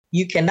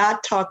You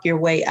cannot talk your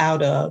way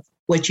out of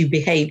what you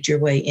behaved your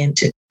way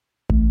into.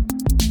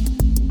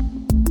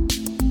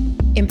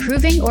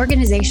 Improving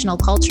organizational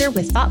culture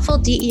with thoughtful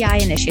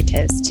DEI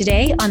initiatives,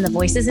 today on the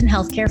Voices in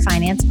Healthcare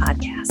Finance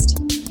podcast.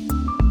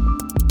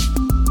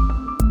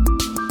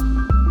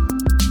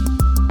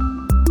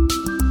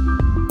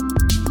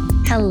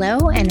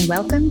 Hello and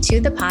welcome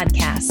to the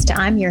podcast.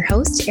 I'm your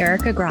host,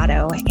 Erica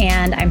Grotto,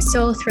 and I'm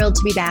so thrilled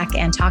to be back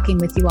and talking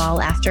with you all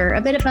after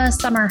a bit of a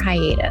summer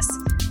hiatus.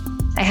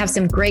 I have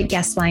some great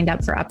guests lined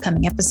up for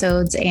upcoming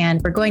episodes,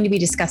 and we're going to be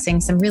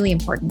discussing some really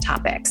important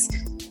topics.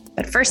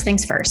 But first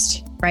things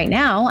first. Right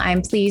now,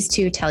 I'm pleased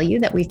to tell you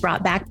that we've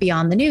brought back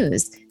Beyond the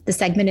News, the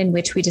segment in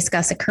which we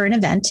discuss a current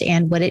event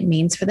and what it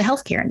means for the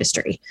healthcare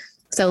industry.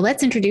 So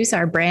let's introduce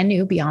our brand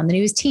new Beyond the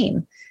News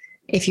team.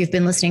 If you've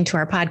been listening to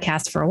our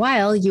podcast for a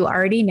while, you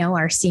already know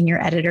our senior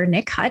editor,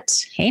 Nick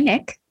Hutt. Hey,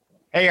 Nick.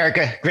 Hey,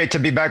 Erica. Great to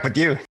be back with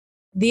you.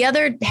 The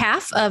other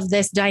half of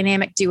this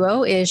dynamic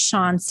duo is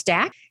Sean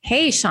Stack.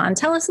 Hey, Sean,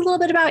 tell us a little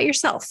bit about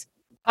yourself.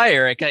 Hi,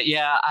 Erica.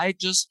 Yeah, I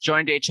just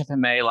joined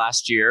HFMA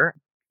last year,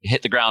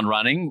 hit the ground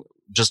running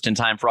just in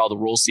time for all the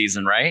rule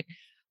season, right?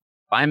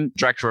 I'm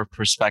Director of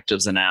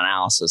Perspectives and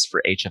Analysis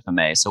for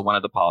HFMA, so one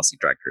of the policy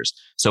directors.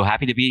 So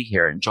happy to be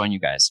here and join you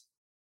guys.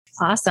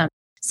 Awesome.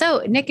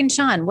 So, Nick and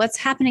Sean, what's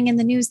happening in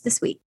the news this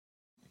week?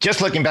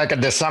 Just looking back at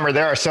this summer,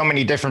 there are so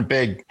many different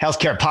big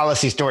healthcare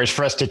policy stories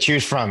for us to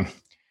choose from.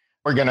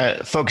 We're going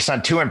to focus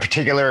on two in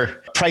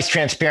particular: price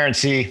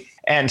transparency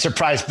and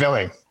surprise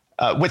billing.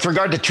 With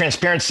regard to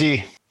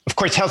transparency, of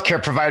course,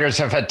 healthcare providers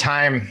have had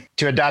time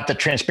to adopt the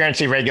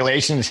transparency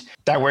regulations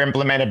that were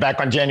implemented back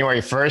on January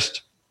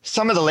 1st.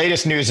 Some of the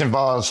latest news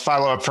involves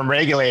follow-up from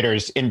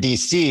regulators in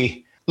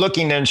DC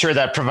looking to ensure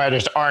that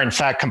providers are in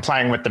fact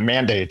complying with the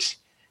mandates.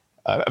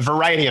 A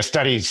variety of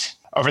studies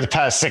over the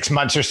past 6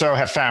 months or so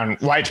have found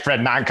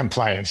widespread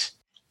noncompliance.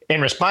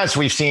 In response,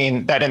 we've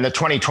seen that in the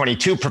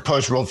 2022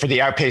 proposed rule for the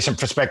outpatient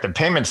prospective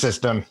payment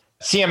system,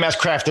 CMS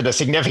crafted a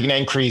significant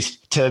increase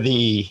to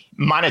the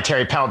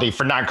monetary penalty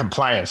for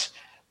noncompliance.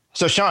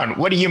 So, Sean,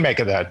 what do you make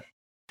of that?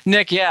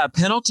 Nick, yeah,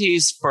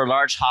 penalties for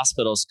large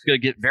hospitals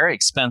could get very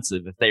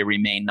expensive if they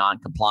remain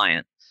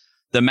noncompliant.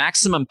 The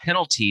maximum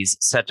penalties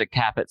set to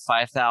cap at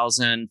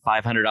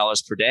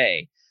 $5,500 per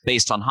day,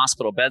 based on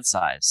hospital bed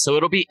size. So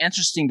it'll be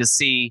interesting to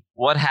see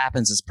what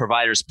happens as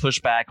providers push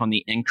back on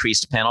the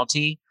increased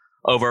penalty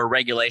over a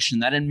regulation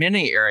that in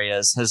many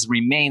areas has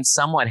remained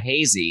somewhat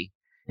hazy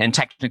in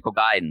technical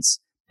guidance.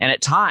 And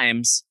at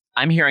times,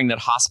 I'm hearing that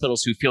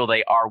hospitals who feel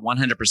they are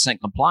 100%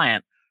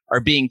 compliant are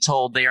being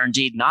told they are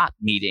indeed not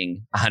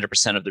meeting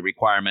 100% of the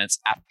requirements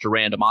after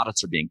random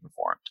audits are being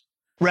performed.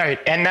 Right.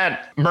 And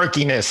that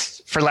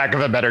murkiness, for lack of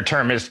a better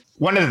term, is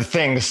one of the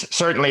things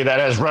certainly that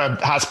has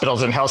rubbed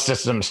hospitals and health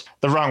systems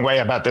the wrong way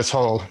about this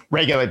whole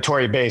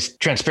regulatory-based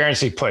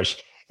transparency push.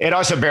 It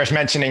also bears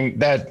mentioning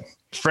that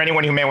for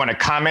anyone who may want to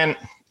comment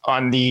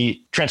on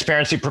the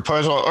transparency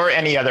proposal or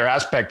any other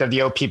aspect of the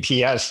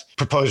OPPS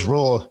proposed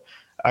rule,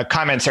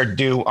 comments are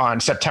due on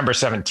September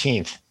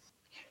 17th.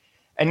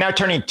 And now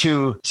turning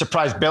to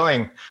surprise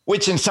billing,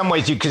 which in some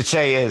ways you could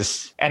say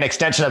is an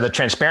extension of the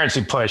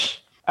transparency push.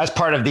 As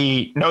part of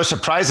the No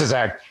Surprises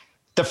Act,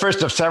 the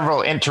first of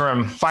several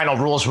interim final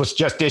rules was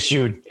just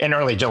issued in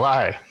early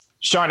July.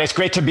 Sean, it's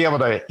great to be able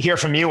to hear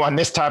from you on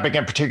this topic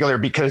in particular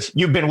because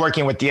you've been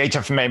working with the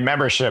HFMA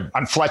membership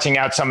on fleshing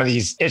out some of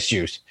these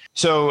issues.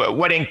 So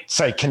what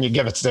insight can you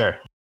give us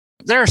there?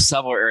 There are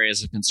several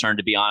areas of concern,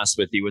 to be honest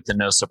with you, with the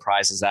No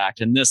Surprises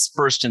Act and this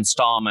first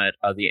installment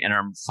of the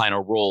interim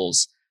final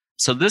rules.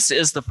 So this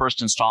is the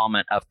first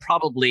installment of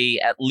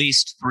probably at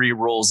least 3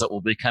 rules that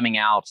will be coming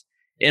out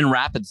in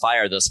rapid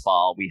fire this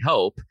fall, we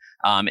hope,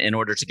 in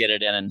order to get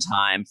it in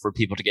time for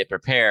people to get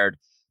prepared.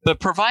 But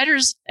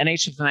providers and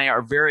HFMA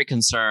are very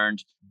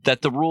concerned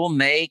that the rule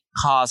may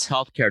cause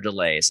healthcare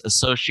delays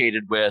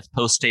associated with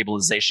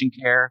post-stabilization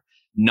care,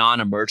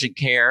 non-emergent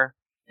care.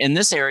 In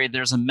this area,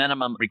 there's a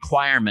minimum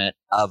requirement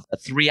of a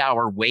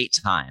 3-hour wait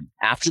time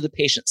after the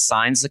patient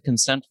signs the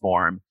consent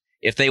form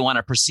if they want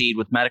to proceed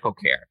with medical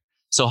care.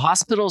 So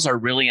hospitals are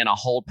really in a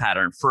hold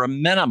pattern for a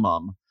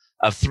minimum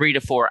of 3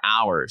 to 4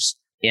 hours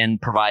in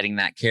providing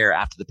that care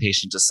after the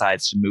patient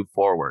decides to move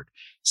forward.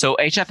 So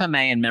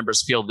HFMA and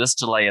members feel this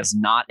delay is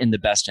not in the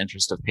best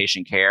interest of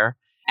patient care.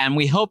 And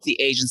we hope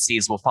the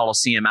agencies will follow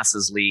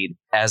CMS's lead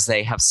as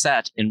they have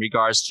set in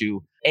regards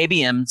to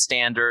ABM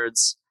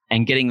standards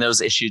and getting those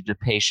issued to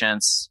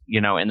patients,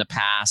 in the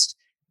past,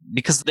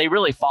 because they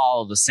really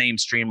follow the same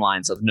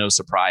streamlines of no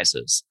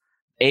surprises.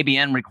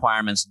 ABM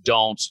requirements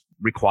don't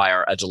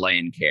require a delay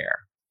in care.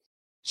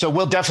 So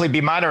we'll definitely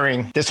be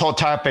monitoring this whole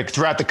topic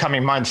throughout the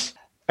coming months.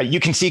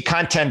 You can see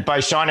content by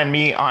Sean and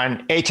me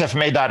on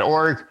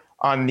hfma.org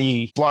on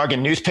the blog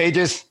and news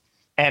pages,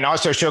 and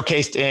also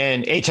showcased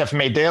in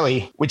HFMA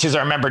Daily, which is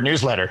our member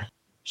newsletter.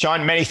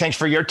 Sean, many thanks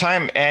for your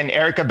time. And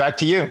Erica, back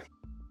to you.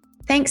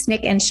 Thanks,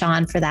 Nick and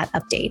Sean, for that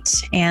update.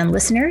 And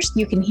listeners,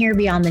 you can hear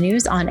Beyond the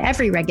News on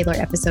every regular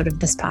episode of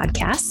this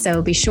podcast,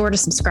 so be sure to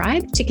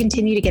subscribe to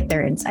continue to get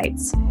their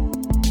insights.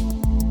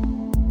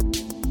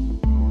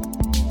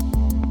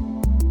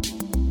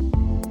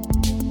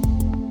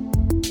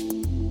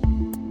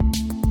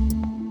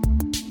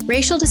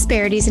 Racial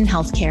disparities in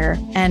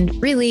healthcare,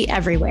 and really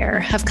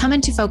everywhere, have come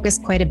into focus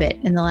quite a bit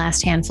in the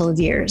last handful of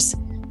years.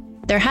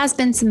 There has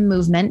been some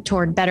movement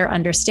toward better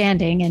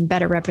understanding and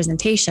better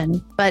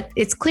representation, but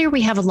it's clear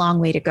we have a long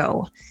way to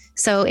go.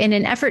 So in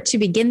an effort to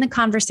begin the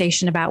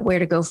conversation about where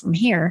to go from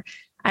here,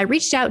 I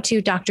reached out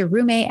to Dr.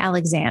 Rumay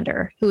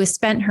Alexander, who has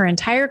spent her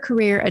entire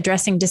career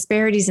addressing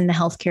disparities in the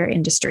healthcare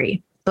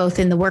industry, both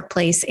in the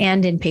workplace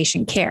and in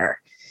patient care.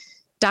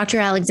 Dr.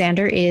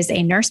 Alexander is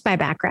a nurse by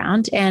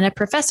background and a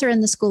professor in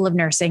the School of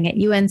Nursing at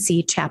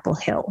UNC-Chapel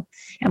Hill,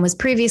 and was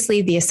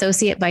previously the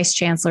Associate Vice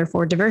Chancellor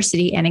for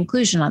Diversity and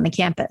Inclusion on the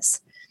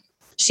campus.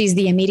 She's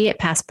the immediate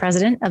past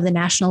president of the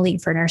National League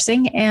for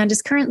Nursing and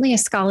is currently a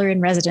scholar in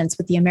residence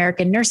with the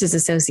American Nurses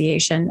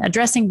Association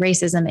addressing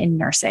racism in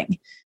nursing.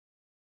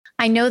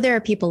 I know there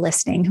are people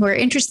listening who are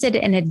interested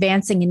in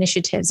advancing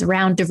initiatives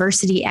around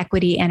diversity,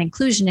 equity, and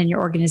inclusion in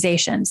your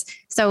organizations,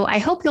 so I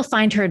hope you'll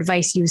find her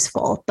advice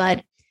useful,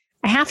 but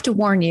I have to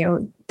warn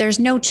you, there's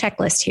no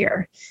checklist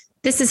here.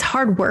 This is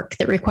hard work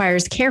that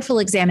requires careful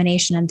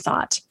examination and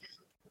thought.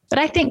 But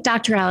I think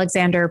Dr.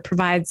 Alexander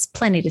provides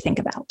plenty to think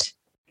about.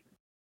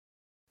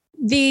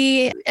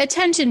 The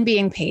attention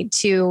being paid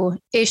to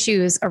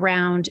issues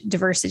around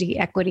diversity,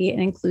 equity,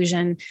 and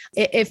inclusion,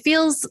 it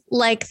feels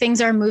like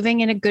things are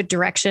moving in a good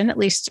direction, at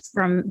least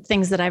from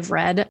things that I've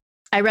read.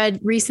 I read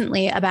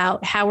recently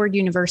about Howard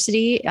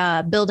University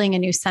building a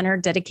new center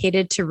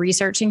dedicated to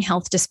researching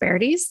health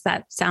disparities.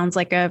 That sounds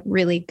like a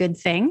really good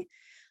thing.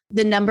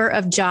 The number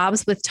of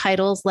jobs with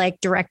titles like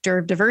Director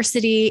of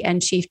Diversity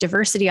and Chief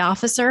Diversity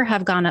Officer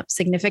have gone up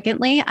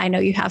significantly. I know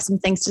you have some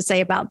things to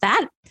say about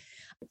that.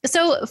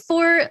 So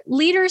for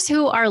leaders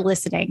who are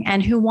listening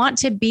and who want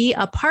to be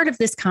a part of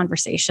this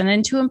conversation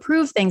and to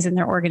improve things in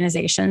their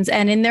organizations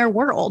and in their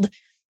world,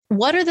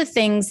 what are the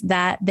things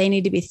that they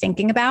need to be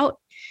thinking about?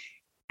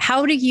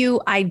 How do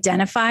you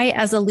identify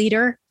as a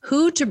leader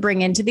who to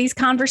bring into these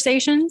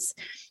conversations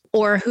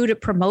or who to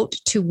promote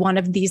to one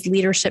of these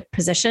leadership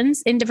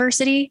positions in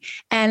diversity?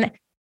 And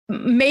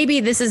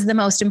maybe this is the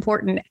most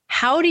important.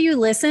 How do you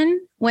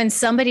listen when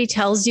somebody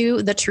tells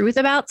you the truth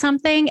about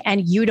something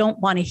and you don't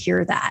want to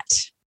hear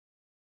that?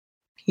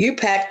 You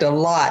packed a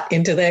lot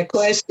into that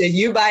question.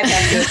 You might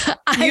have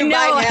to,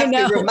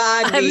 to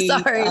remind me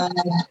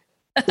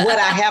what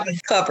I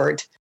haven't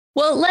covered.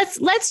 Well,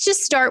 let's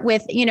just start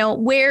with,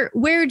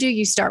 where do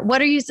you start?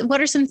 What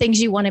are some things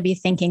you want to be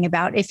thinking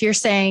about? If you're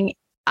saying,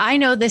 I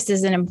know this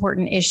is an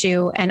important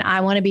issue and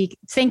I want to be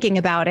thinking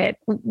about it,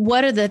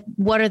 what are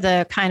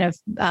the kind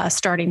of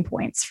starting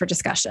points for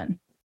discussion?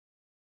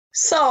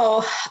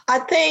 So I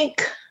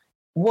think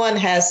one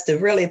has to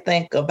really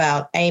think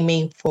about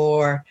aiming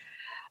for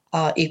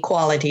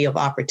equality of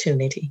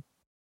opportunity.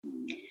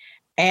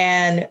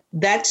 And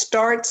that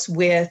starts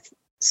with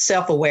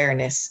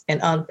self-awareness and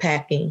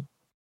unpacking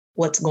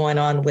what's going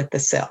on with the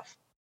self.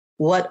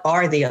 What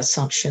are the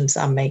assumptions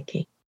I'm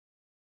making?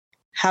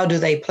 How do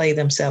they play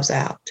themselves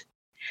out?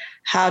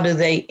 How do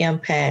they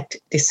impact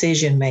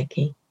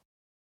decision-making?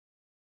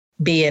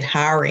 Be it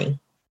hiring,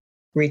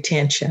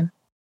 retention,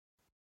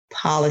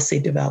 policy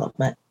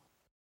development,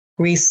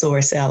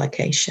 resource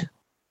allocation.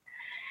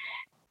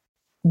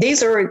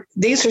 These are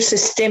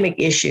systemic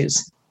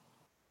issues,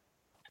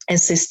 and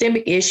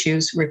systemic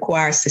issues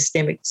require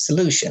systemic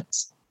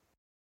solutions.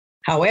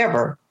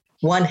 However,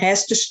 one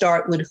has to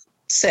start with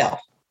self.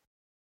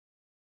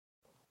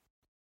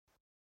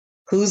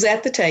 Who's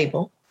at the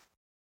table?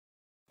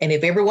 And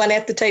if everyone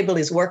at the table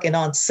is working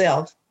on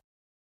self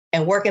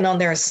and working on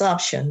their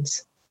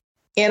assumptions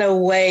in a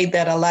way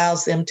that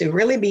allows them to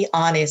really be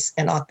honest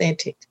and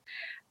authentic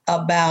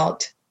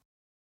about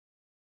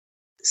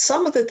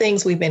some of the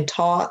things we've been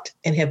taught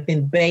and have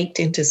been baked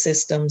into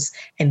systems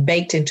and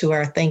baked into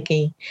our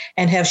thinking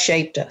and have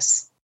shaped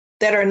us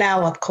that are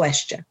now of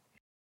question.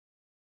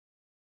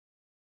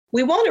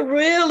 We want to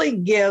really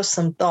give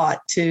some thought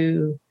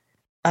to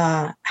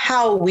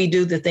how we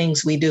do the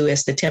things we do,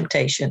 as the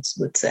Temptations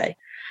would say.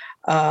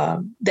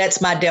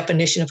 That's my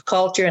definition of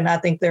culture, and I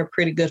think they're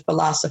pretty good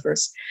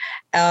philosophers.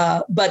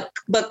 But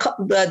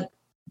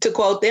to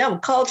quote them,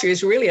 culture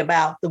is really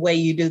about the way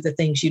you do the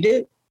things you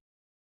do.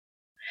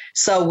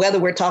 So whether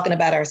we're talking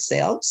about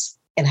ourselves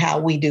and how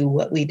we do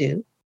what we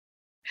do,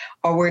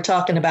 or we're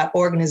talking about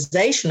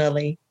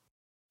organizationally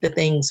the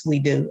things we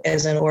do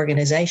as an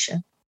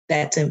organization,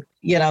 that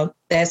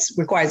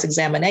requires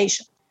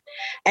examination.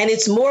 And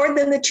it's more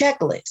than the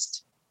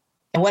checklist.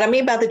 And what I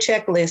mean by the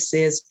checklist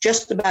is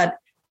just about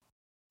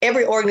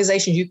every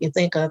organization you can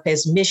think of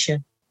has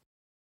mission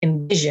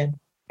and vision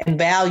and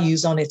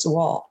values on its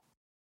wall.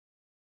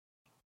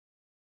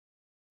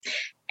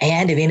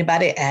 And if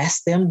anybody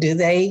asks them, do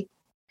they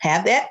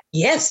have that?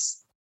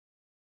 Yes.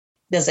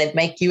 Does it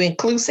make you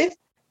inclusive?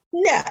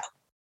 No.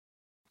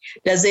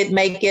 Does it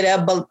make it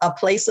a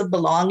place of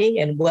belonging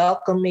and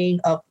welcoming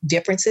of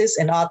differences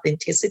and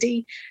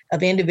authenticity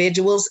of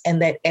individuals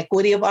and that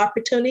equity of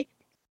opportunity?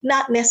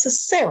 Not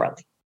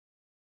necessarily.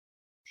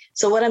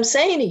 So what I'm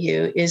saying to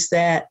you is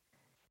that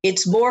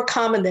it's more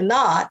common than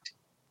not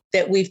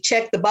that we've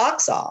checked the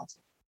box off.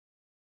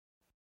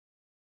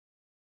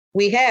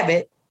 We have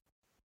it,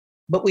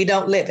 but we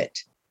don't live it.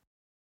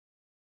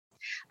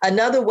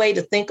 Another way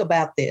to think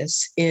about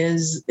this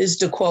is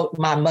to quote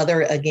my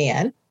mother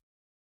again,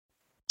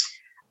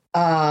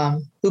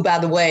 who, by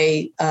the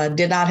way,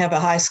 did not have a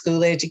high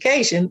school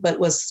education, but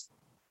was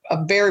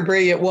a very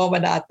brilliant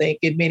woman, I think,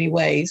 in many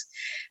ways.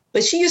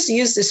 But she used to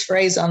use this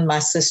phrase on my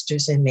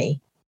sisters and me.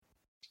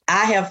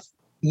 I have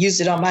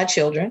used it on my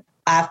children.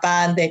 I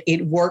find that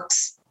it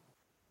works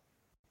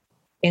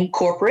in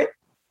corporate,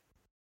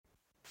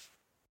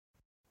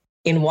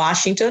 in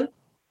Washington,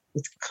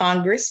 with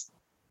Congress,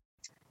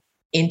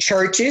 in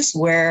churches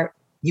where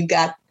you've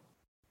got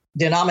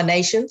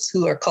denominations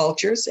who are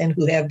cultures and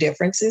who have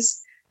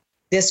differences.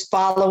 This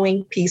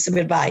following piece of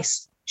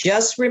advice: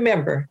 just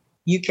remember,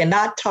 you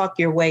cannot talk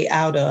your way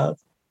out of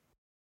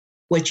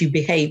what you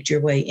behaved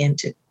your way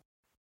into.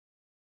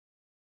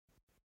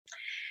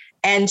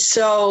 And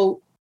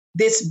so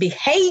this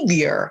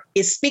behavior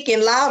is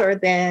speaking louder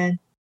than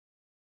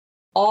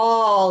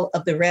all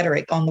of the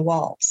rhetoric on the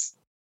walls.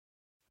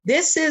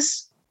 This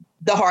is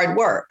the hard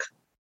work.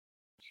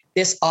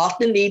 This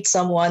often needs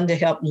someone to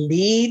help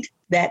lead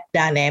that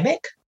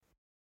dynamic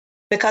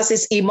because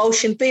it's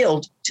emotion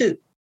filled too.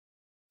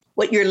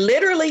 What you're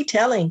literally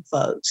telling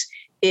folks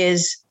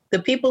is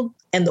the people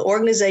and the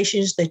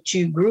organizations that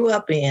you grew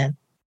up in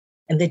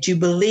and that you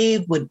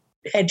believe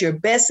had your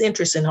best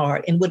interest in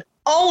heart and would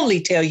only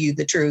tell you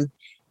the truth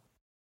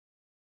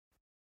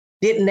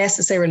didn't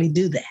necessarily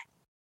do that.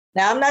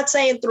 Now, I'm not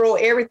saying throw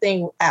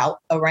everything out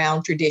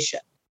around tradition.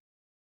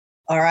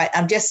 All right.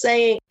 I'm just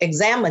saying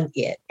examine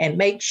it and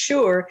make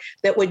sure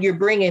that what you're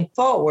bringing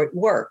forward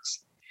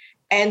works.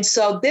 And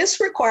so this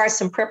requires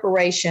some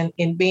preparation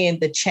in being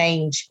the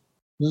change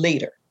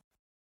leader.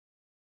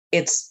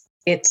 It's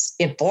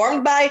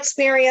informed by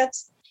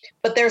experience,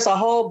 but there's a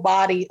whole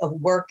body of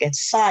work and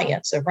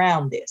science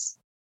around this.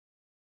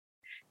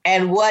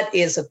 And what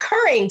is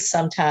occurring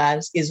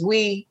sometimes is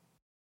we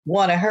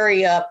want to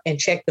hurry up and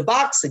check the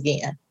box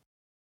again,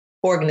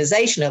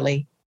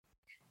 organizationally,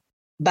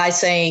 by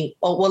saying,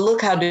 oh, well,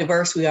 look how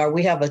diverse we are.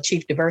 We have a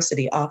chief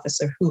diversity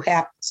officer who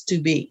happens to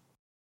be,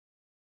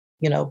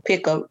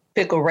 pick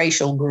a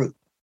racial group,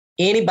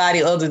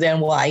 anybody other than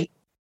white,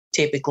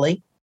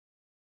 typically.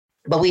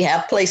 But we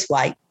have placed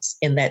whites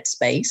in that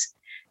space.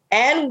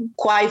 And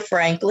quite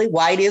frankly,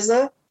 white is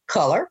a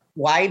color.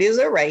 White is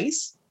a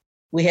race.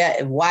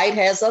 White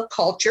has a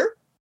culture.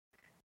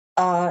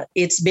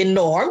 It's been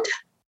normed.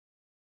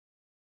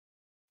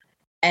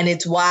 And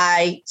it's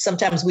why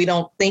sometimes we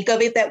don't think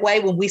of it that way.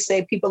 When we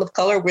say people of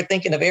color, we're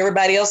thinking of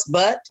everybody else,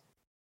 but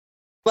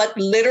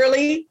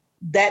literally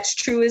that's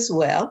true as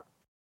well.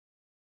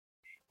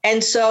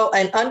 And so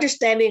an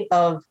understanding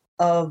of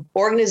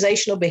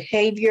organizational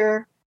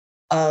behavior,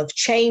 of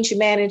change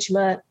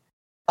management,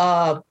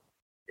 of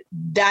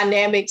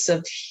dynamics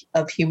of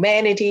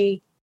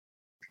humanity,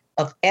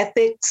 of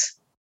ethics,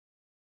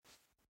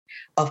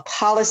 of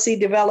policy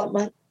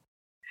development,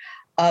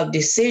 of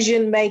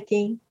decision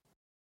making,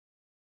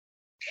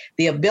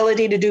 the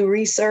ability to do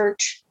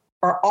research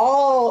are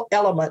all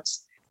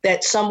elements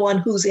that someone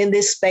who's in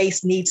this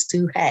space needs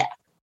to have.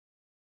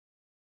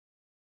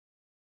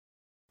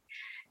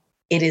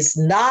 It is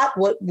not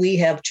what we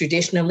have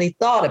traditionally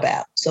thought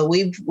about. So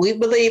we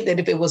believe that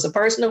if it was a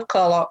person of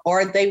color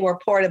or they were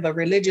part of a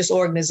religious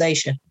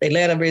organization, they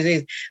led a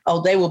religion,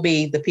 they will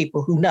be the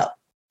people who know.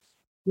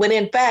 When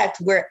in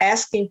fact, we're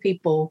asking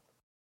people,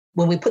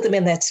 when we put them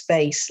in that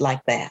space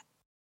like that,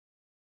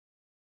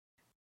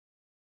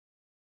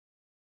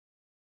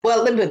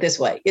 well, let me put it this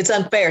way. It's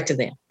unfair to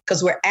them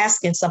because we're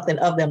asking something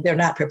of them they're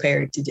not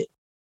prepared to do.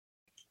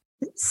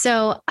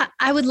 So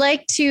I would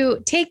like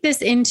to take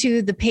this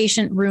into the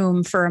patient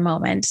room for a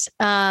moment,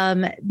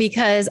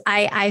 because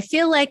I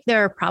feel like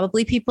there are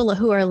probably people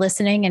who are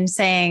listening and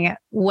saying,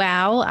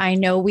 wow, I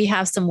know we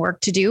have some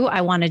work to do. I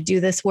want to do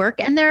this work.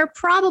 And there are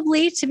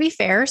probably, to be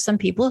fair, some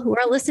people who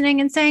are listening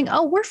and saying,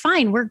 oh, we're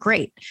fine. We're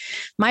great.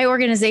 My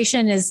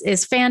organization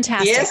is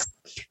fantastic. Yes.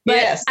 But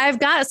yes. I've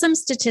got some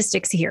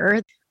statistics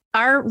here.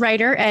 Our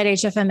writer at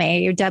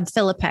HFMA, Deb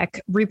Philippek,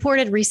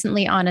 reported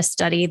recently on a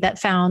study that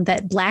found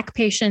that Black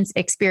patients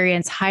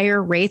experience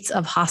higher rates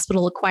of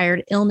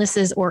hospital-acquired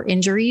illnesses or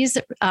injuries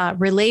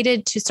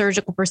related to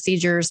surgical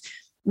procedures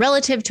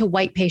relative to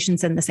white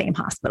patients in the same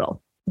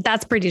hospital.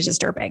 That's pretty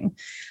disturbing.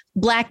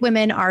 Black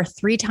women are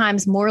 3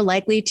 times more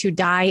likely to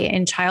die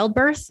in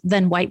childbirth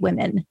than white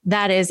women.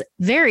 That is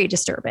very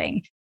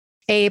disturbing.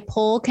 A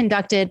poll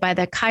conducted by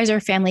the Kaiser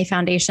Family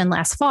Foundation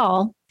last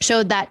fall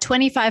showed that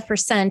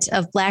 25%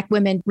 of Black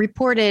women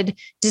reported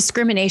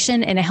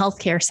discrimination in a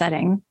healthcare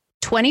setting,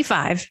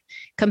 25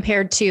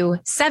 compared to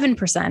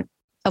 7%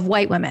 of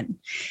white women.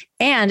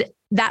 And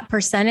that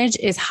percentage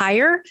is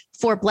higher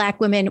for Black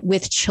women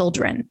with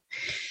children.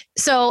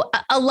 So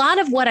a lot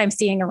of what I'm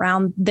seeing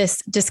around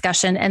this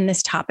discussion and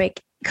this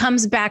topic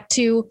comes back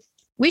to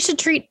we should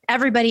treat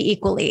everybody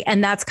equally.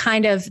 And that's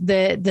kind of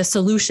the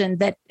solution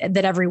that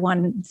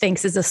everyone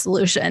thinks is a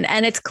solution.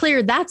 And it's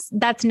clear that's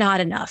not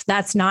enough.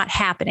 That's not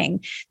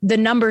happening. The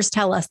numbers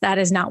tell us that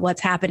is not what's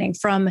happening,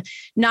 from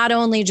not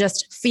only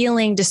just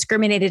feeling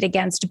discriminated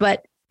against,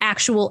 but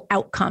actual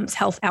outcomes,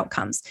 health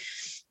outcomes.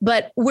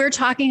 But we're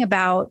talking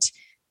about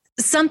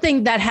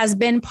something that has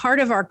been part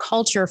of our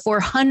culture for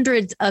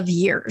hundreds of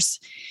years.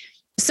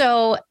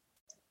 So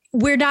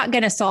we're not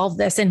going to solve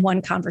this in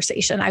one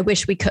conversation. I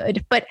wish we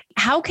could, but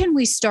how can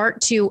we start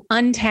to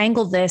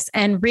untangle this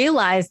and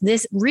realize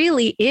this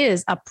really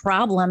is a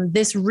problem?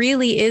 This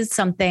really is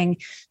something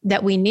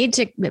that we need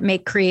to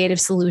make creative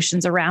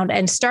solutions around,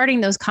 and starting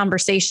those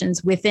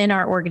conversations within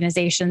our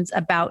organizations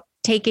about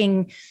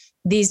taking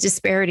these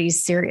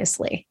disparities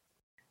seriously.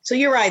 So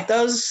you're right.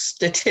 Those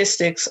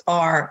statistics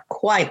are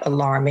quite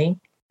alarming,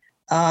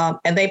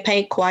 and they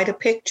paint quite a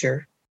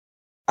picture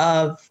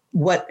of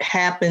what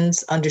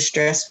happens under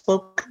stressful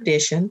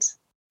conditions,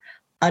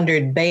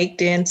 under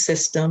baked-in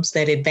systems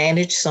that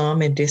advantage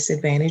some and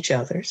disadvantage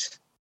others,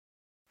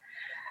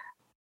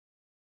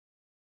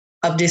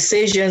 of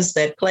decisions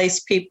that place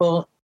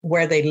people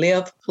where they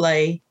live,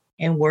 play,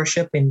 and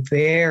worship in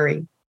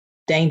very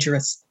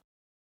dangerous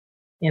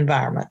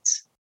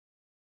environments.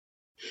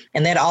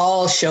 And that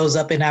all shows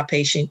up in our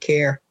patient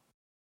care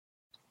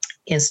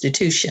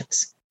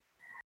institutions.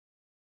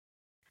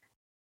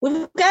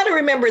 We've got to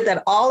remember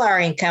that all our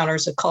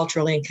encounters are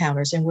cultural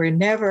encounters, and we're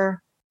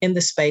never in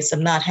the space of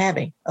not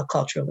having a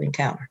cultural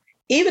encounter,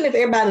 even if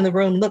everybody in the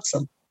room looks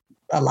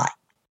alike.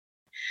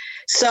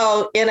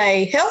 So in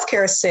a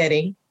healthcare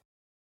setting,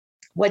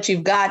 what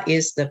you've got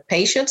is the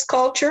patient's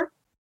culture,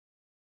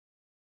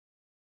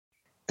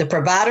 the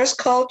provider's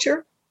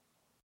culture,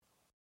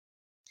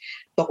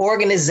 the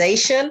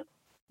organization's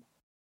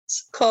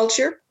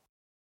culture,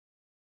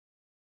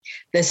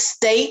 the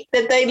state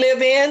that they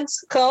live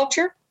in's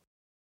culture,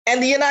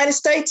 and the United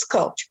States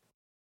culture.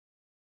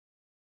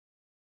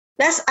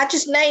 I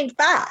just named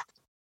 5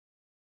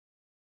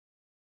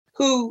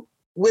 who,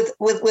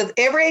 with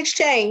every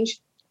exchange,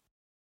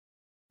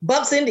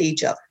 bumps into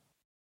each other.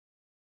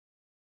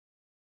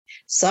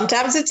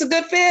 Sometimes it's a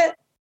good fit,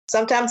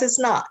 sometimes it's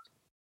not.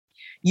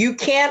 You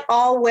can't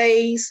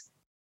always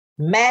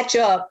match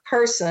up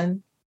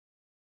person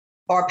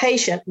or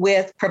patient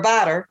with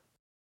provider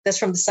that's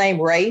from the same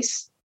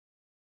race,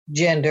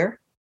 gender,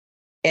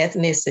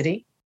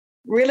 ethnicity,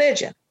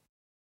 religion.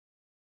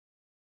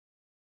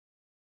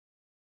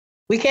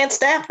 We can't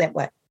staff that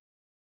way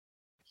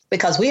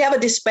because we have a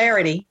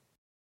disparity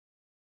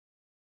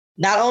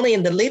not only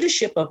in the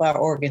leadership of our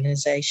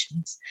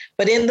organizations,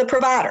 but in the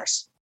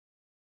providers.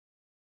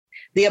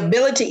 The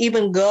ability to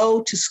even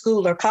go to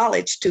school or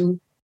college to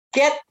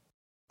get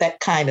that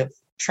kind of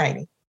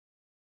training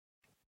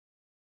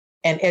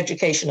and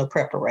educational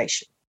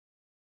preparation.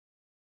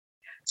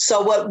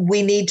 So what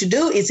we need to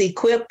do is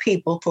equip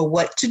people for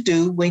what to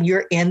do when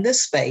you're in the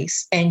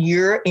space and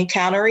you're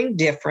encountering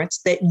difference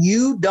that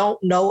you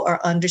don't know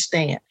or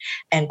understand.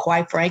 And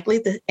quite frankly,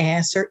 the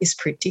answer is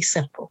pretty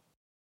simple.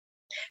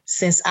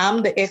 Since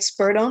I'm the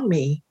expert on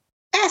me,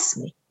 ask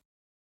me.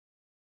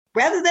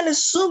 Rather than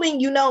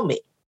assuming you know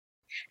me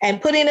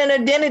and putting an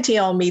identity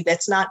on me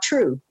that's not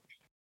true,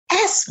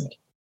 ask me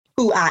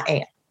who I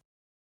am.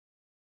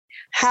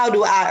 How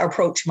do I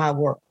approach my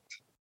work?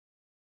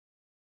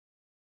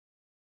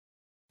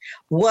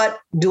 What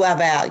do I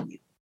value?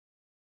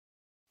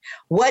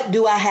 What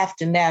do I have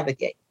to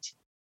navigate?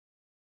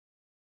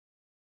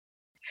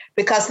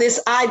 Because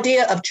this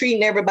idea of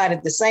treating everybody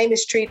the same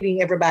as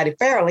treating everybody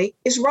fairly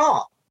is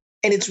wrong.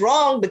 And it's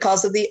wrong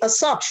because of the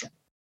assumption.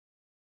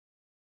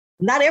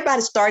 Not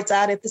everybody starts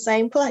out at the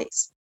same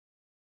place.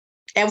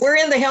 And we're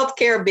in the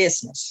healthcare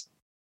business.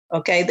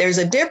 Okay, there's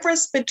a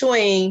difference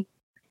between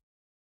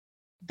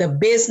the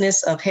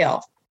business of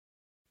health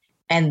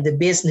and the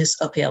business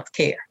of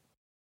healthcare.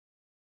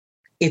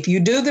 If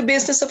you do the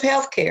business of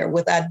healthcare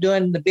without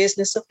doing the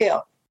business of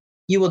health,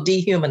 you will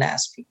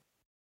dehumanize people.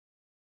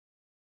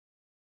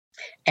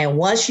 And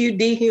once you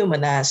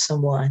dehumanize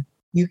someone,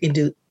 you can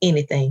do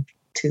anything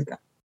to them.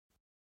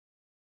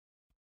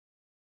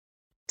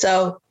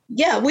 So,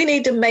 yeah, we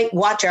need to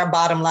watch our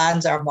bottom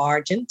lines, our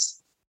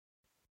margins.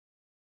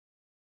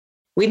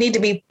 We need to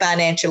be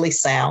financially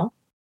sound,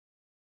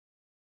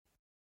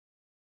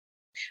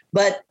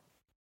 but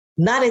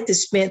not at the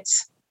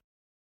expense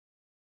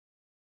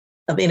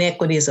of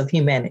inequities of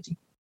humanity,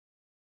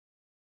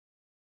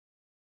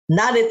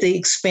 not at the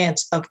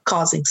expense of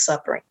causing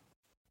suffering,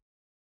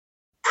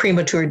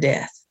 premature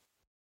death,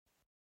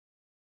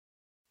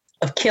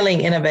 of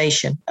killing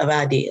innovation of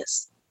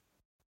ideas.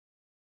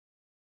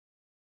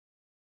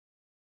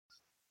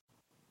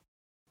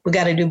 We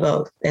got to do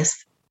both.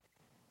 That's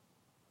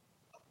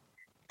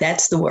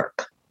the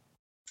work.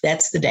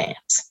 That's the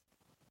dance.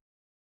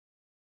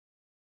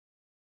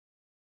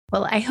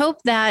 Well, I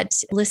hope that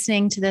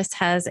listening to this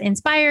has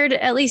inspired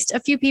at least a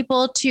few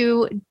people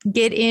to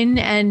get in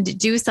and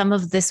do some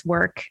of this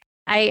work.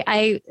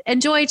 I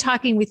enjoy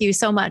talking with you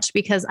so much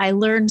because I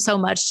learned so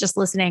much just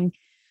listening.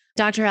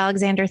 Dr.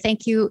 Alexander,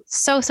 thank you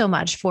so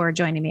much for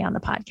joining me on the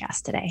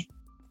podcast today.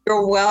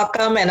 You're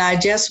welcome. And I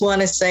just want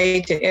to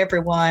say to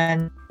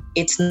everyone,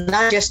 it's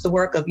not just the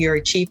work of your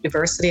Chief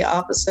Diversity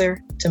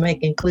Officer to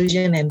make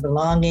inclusion and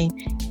belonging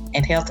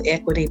and health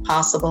equity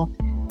possible.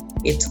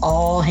 It's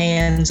all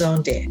hands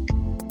on deck.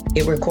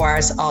 It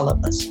requires all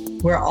of us.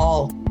 We're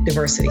all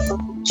diversity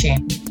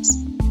champions.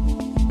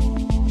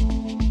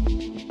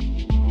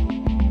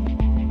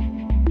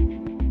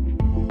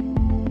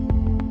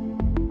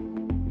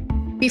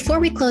 Before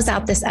we close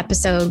out this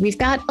episode, we've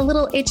got a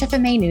little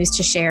HFMA news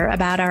to share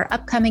about our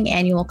upcoming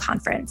annual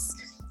conference.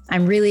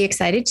 I'm really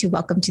excited to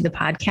welcome to the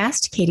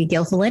podcast Katie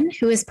Gilfillan,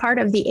 who is part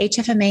of the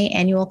HFMA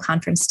annual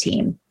conference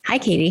team. Hi,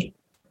 Katie.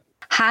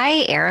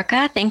 Hi,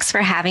 Erica. Thanks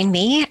for having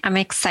me. I'm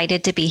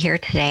excited to be here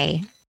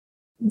today.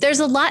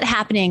 There's a lot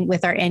happening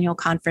with our annual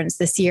conference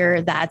this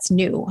year that's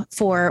new.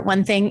 For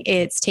one thing,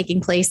 it's taking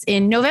place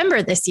in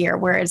November this year,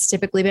 where it's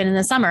typically been in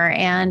the summer,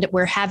 and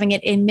we're having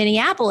it in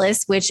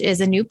Minneapolis, which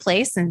is a new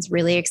place and it's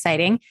really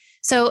exciting.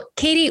 So,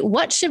 Katie,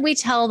 what should we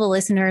tell the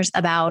listeners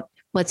about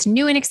what's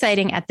new and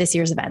exciting at this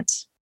year's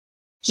event?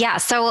 Yeah,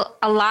 so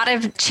a lot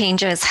of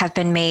changes have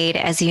been made.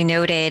 As you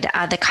noted,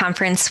 the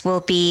conference will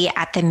be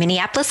at the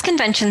Minneapolis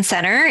Convention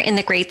Center in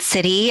the great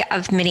city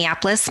of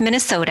Minneapolis,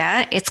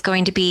 Minnesota. It's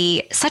going to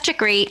be such a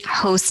great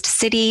host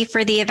city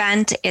for the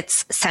event.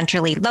 It's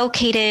centrally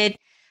located,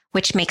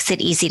 which makes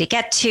it easy to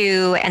get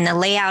to. And the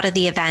layout of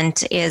the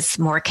event is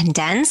more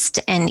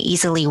condensed and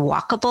easily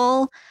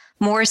walkable,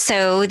 more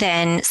so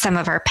than some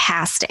of our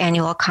past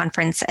annual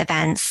conference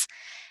events.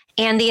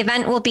 And the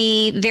event will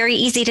be very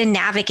easy to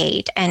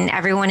navigate, and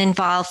everyone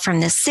involved from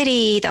the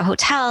city, the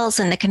hotels,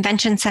 and the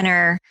convention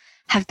center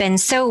have been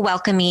so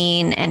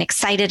welcoming and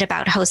excited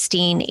about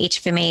hosting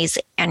HFMA's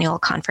annual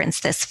conference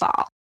this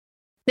fall.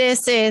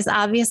 This is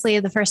obviously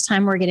the first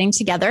time we're getting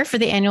together for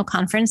the annual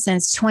conference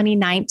since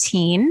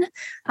 2019.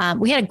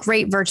 We had a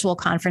great virtual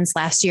conference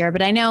last year,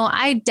 but I know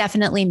I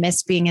definitely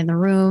missed being in the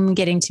room,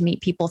 getting to meet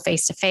people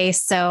face to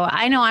face. So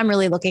I know I'm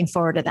really looking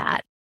forward to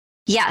that.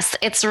 Yes,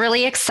 it's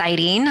really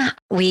exciting.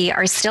 We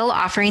are still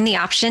offering the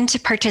option to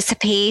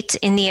participate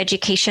in the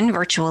education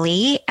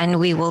virtually, and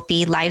we will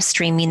be live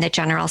streaming the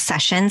general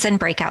sessions and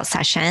breakout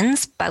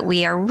sessions. But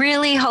we are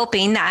really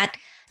hoping that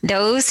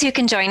those who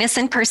can join us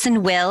in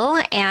person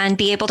will and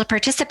be able to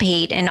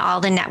participate in all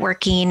the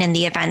networking and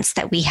the events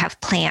that we have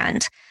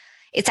planned.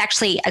 It's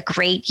actually a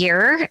great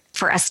year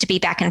for us to be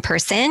back in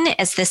person,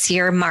 as this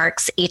year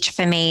marks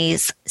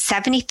HFMA's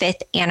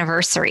 75th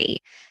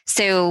anniversary.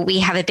 So we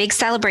have a big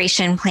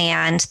celebration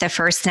planned the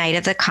first night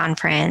of the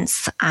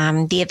conference.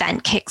 The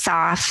event kicks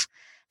off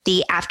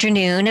the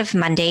afternoon of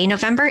Monday,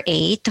 November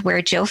 8th,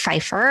 where Joe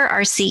Pfeiffer,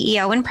 our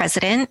CEO and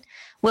president,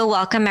 will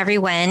welcome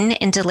everyone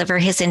and deliver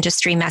his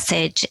industry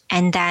message.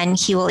 And then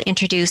he will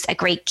introduce a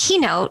great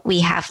keynote we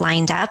have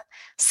lined up,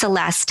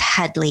 Celeste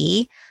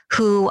Headley,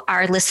 who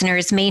our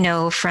listeners may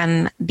know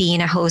from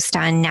being a host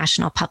on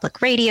National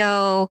Public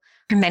Radio,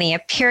 her many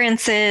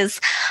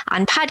appearances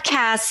on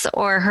podcasts,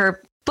 or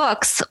her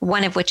books,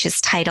 one of which is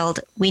titled,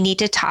 We Need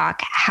to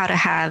Talk, How to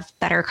Have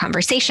Better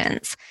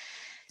Conversations.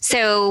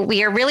 So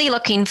we are really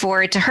looking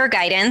forward to her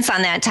guidance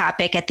on that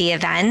topic at the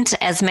event.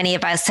 As many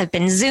of us have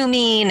been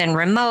Zooming and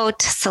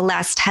remote,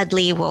 Celeste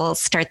Headley will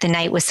start the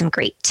night with some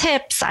great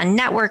tips on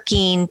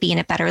networking, being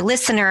a better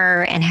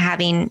listener, and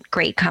having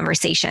great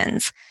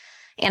conversations.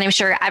 And I'm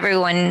sure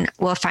everyone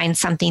will find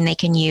something they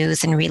can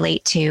use and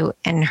relate to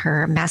in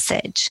her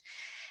message.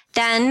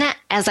 Then,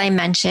 as I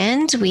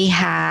mentioned, we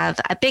have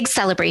a big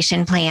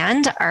celebration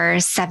planned, our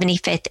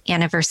 75th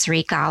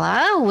anniversary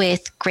gala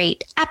with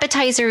great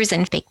appetizers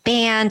and big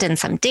band and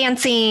some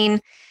dancing.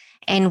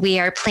 And we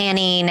are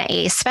planning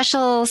a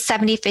special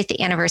 75th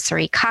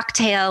anniversary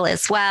cocktail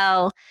as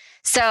well.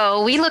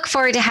 So we look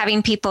forward to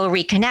having people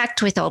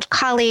reconnect with old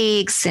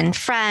colleagues and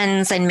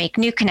friends and make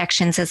new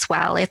connections as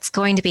well. It's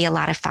going to be a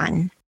lot of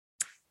fun.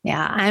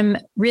 Yeah, I'm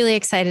really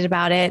excited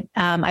about it.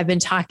 I've been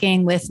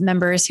talking with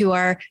members who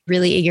are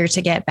really eager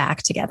to get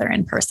back together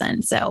in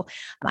person. So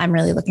I'm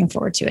really looking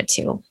forward to it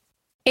too.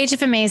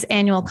 HFMA's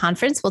annual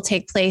conference will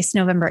take place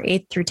November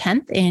 8th through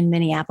 10th in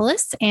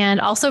Minneapolis, and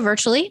also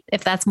virtually,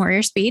 if that's more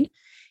your speed.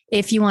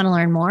 If you want to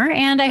learn more,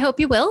 and I hope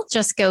you will,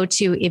 just go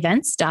to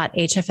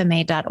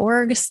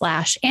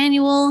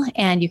events.hfma.org/annual,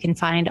 and you can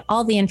find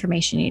all the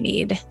information you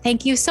need.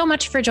 Thank you so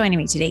much for joining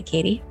me today,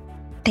 Katie.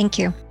 Thank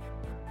you.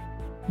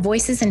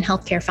 Voices in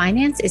Healthcare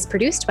Finance is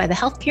produced by the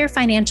Healthcare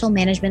Financial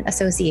Management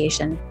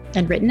Association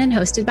and written and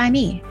hosted by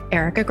me,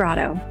 Erica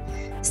Grotto.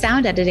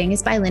 Sound editing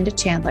is by Linda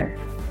Chandler.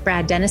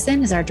 Brad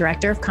Dennison is our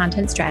Director of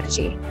Content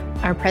Strategy.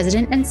 Our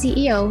President and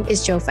CEO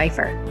is Joe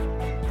Pfeiffer.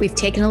 We've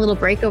taken a little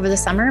break over the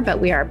summer, but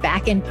we are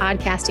back in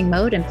podcasting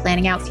mode and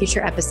planning out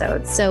future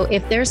episodes. So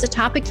if there's a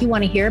topic you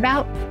want to hear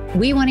about,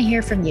 we want to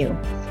hear from you.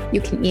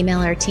 You can email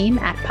our team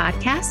at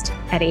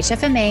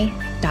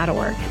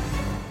podcast@hfma.org.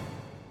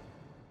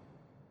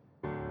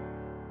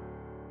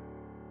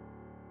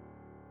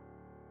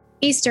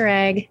 Easter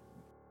egg.